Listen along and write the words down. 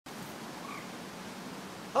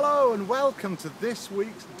Hello and welcome to this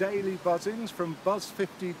week's Daily Buzzings from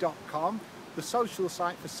buzz50.com, the social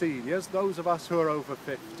site for seniors, those of us who are over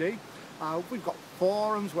 50. We've got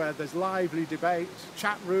forums where there's lively debates,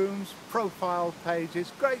 chat rooms, profile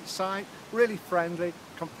pages, great site, really friendly,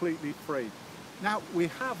 completely free. Now we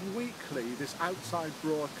have weekly this outside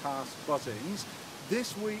broadcast buzzings.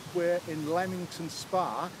 This week we're in Leamington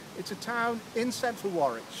Spa. It's a town in central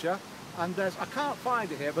Warwickshire, and I can't find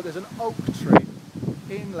it here, but there's an oak tree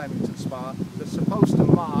in Leamington Spa that's supposed to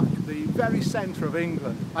mark the very centre of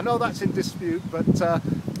England. I know that's in dispute, but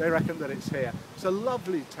they reckon that it's here. It's a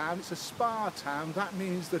lovely town, it's a spa town. That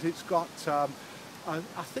means that it's got, I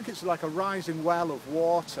think it's like a rising well of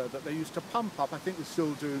water that they used to pump up. I think they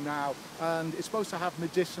still do now, and it's supposed to have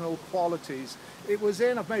medicinal qualities. It was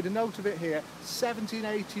in, I've made a note of it here,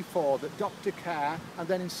 1784 that Dr. Kerr, and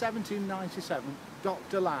then in 1797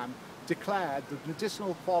 Dr. Lamb declared the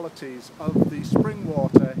medicinal qualities of the spring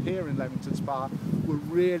water here in Leamington Spa were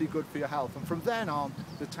really good for your health. And from then on,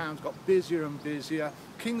 the town's got busier and busier.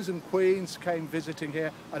 Kings and queens came visiting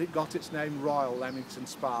here, and it got its name Royal Leamington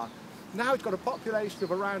Spa. Now it's got a population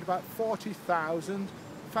of around about 40,000,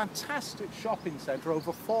 fantastic shopping centre,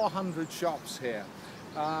 over 400 shops here.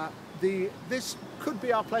 This could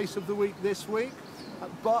be our place of the week this week,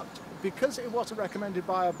 but because it wasn't recommended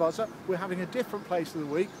by a buzzer, we're having a different place of the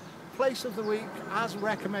week. Place of the week as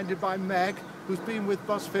recommended by Meg, who's been with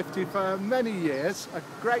Buzz50 for many years, a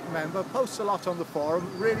great member, posts a lot on the forum,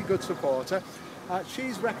 really good supporter.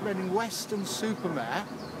 She's recommending Weston-super-Mare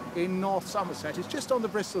in North Somerset. It's just on the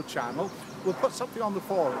Bristol Channel. We'll put something on the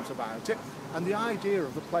forums about it, and the idea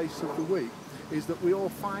of the place of the week is that we all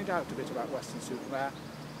find out a bit about Weston-super-Mare,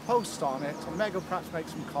 post on it, and Meg will perhaps make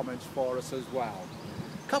some comments for us as well.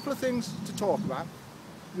 A couple of things to talk about.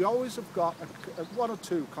 We always have got one or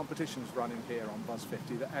two competitions running here on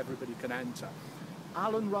Buzz50 that everybody can enter.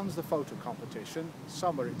 Alan runs the photo competition,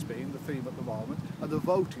 summer it's been, the theme at the moment, and the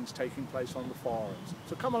voting's taking place on the forums.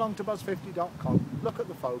 So come along to buzz50.com, look at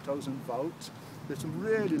the photos and vote. There's some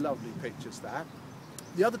really lovely pictures there.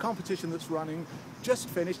 The other competition that's running, just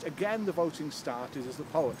finished, again the voting started, is the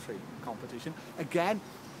poetry competition. Again,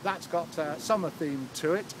 that's got a summer theme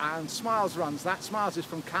to it, and Smiles runs that. Smiles is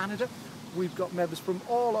from Canada. We've got members from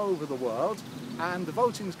all over the world, and the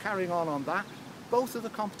voting's carrying on that. Both of the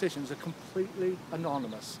competitions are completely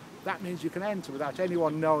anonymous. That means you can enter without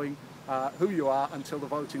anyone knowing who you are until the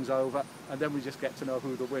voting's over, and then we just get to know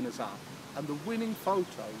who the winners are. And the winning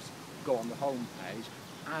photos go on the home page,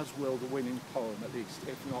 as will the winning poem at least,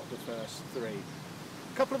 if not the first three.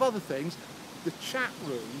 A couple of other things. The chat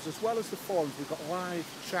rooms, as well as the forums, we've got live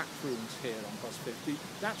chat rooms here on Buzz50.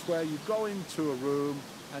 That's where you go into a room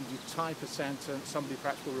and you type a sentence, somebody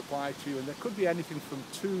perhaps will reply to you, and there could be anything from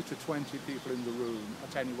 2 to 20 people in the room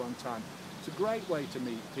at any one time. It's a great way to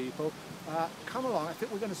meet people. Come along. I think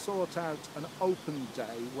we're going to sort out an open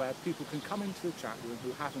day where people can come into the chat room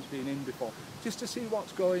who haven't been in before, just to see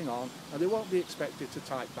what's going on, and they won't be expected to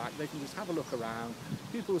type back. They can just have a look around.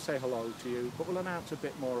 People will say hello to you, but we'll announce a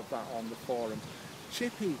bit more of that on the forums.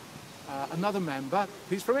 Chippy, another member,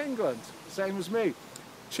 he's from England, same as me.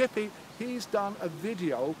 Chippy, he's done a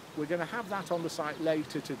video. We're going to have that on the site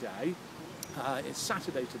later today. It's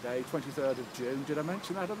Saturday today, 23rd of June. Did I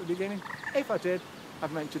mention that at the beginning? If I did,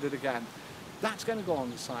 I've mentioned it again. That's going to go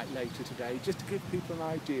on the site later today, just to give people an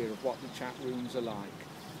idea of what the chat rooms are like.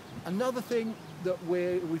 Another thing that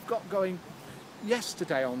we've got going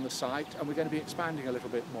yesterday on the site, and we're going to be expanding a little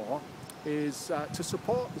bit more, is to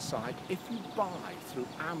support the site. If you buy through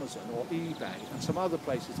Amazon or eBay and some other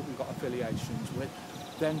places that we've got affiliations with,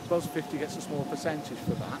 then Buzz50 gets a small percentage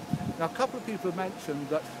for that. Now, a couple of people have mentioned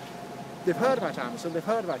that they've heard about Amazon, they've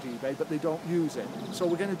heard about eBay, but they don't use it. So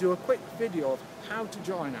we're going to do a quick video of how to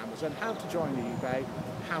join Amazon, how to join eBay,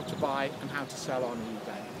 how to buy and how to sell on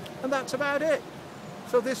eBay. And that's about it.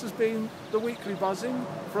 So this has been the weekly buzzing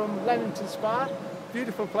from Leamington Spa.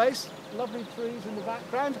 Beautiful place, lovely trees in the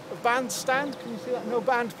background, a bandstand, can you see that? No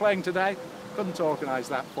band playing today, couldn't organise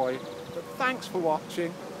that for you. But thanks for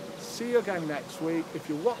watching. See you again next week. If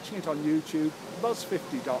you're watching it on YouTube,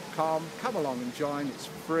 buzz50.com, come along and join, it's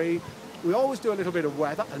free. We always do a little bit of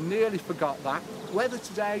weather, I nearly forgot that. Weather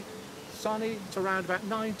today, sunny, it's around about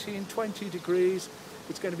 19, 20 degrees.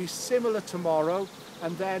 It's going to be similar tomorrow,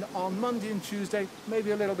 and then on Monday and Tuesday,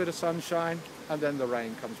 maybe a little bit of sunshine, and then the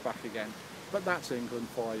rain comes back again. But that's England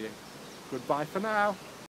for you. Goodbye for now.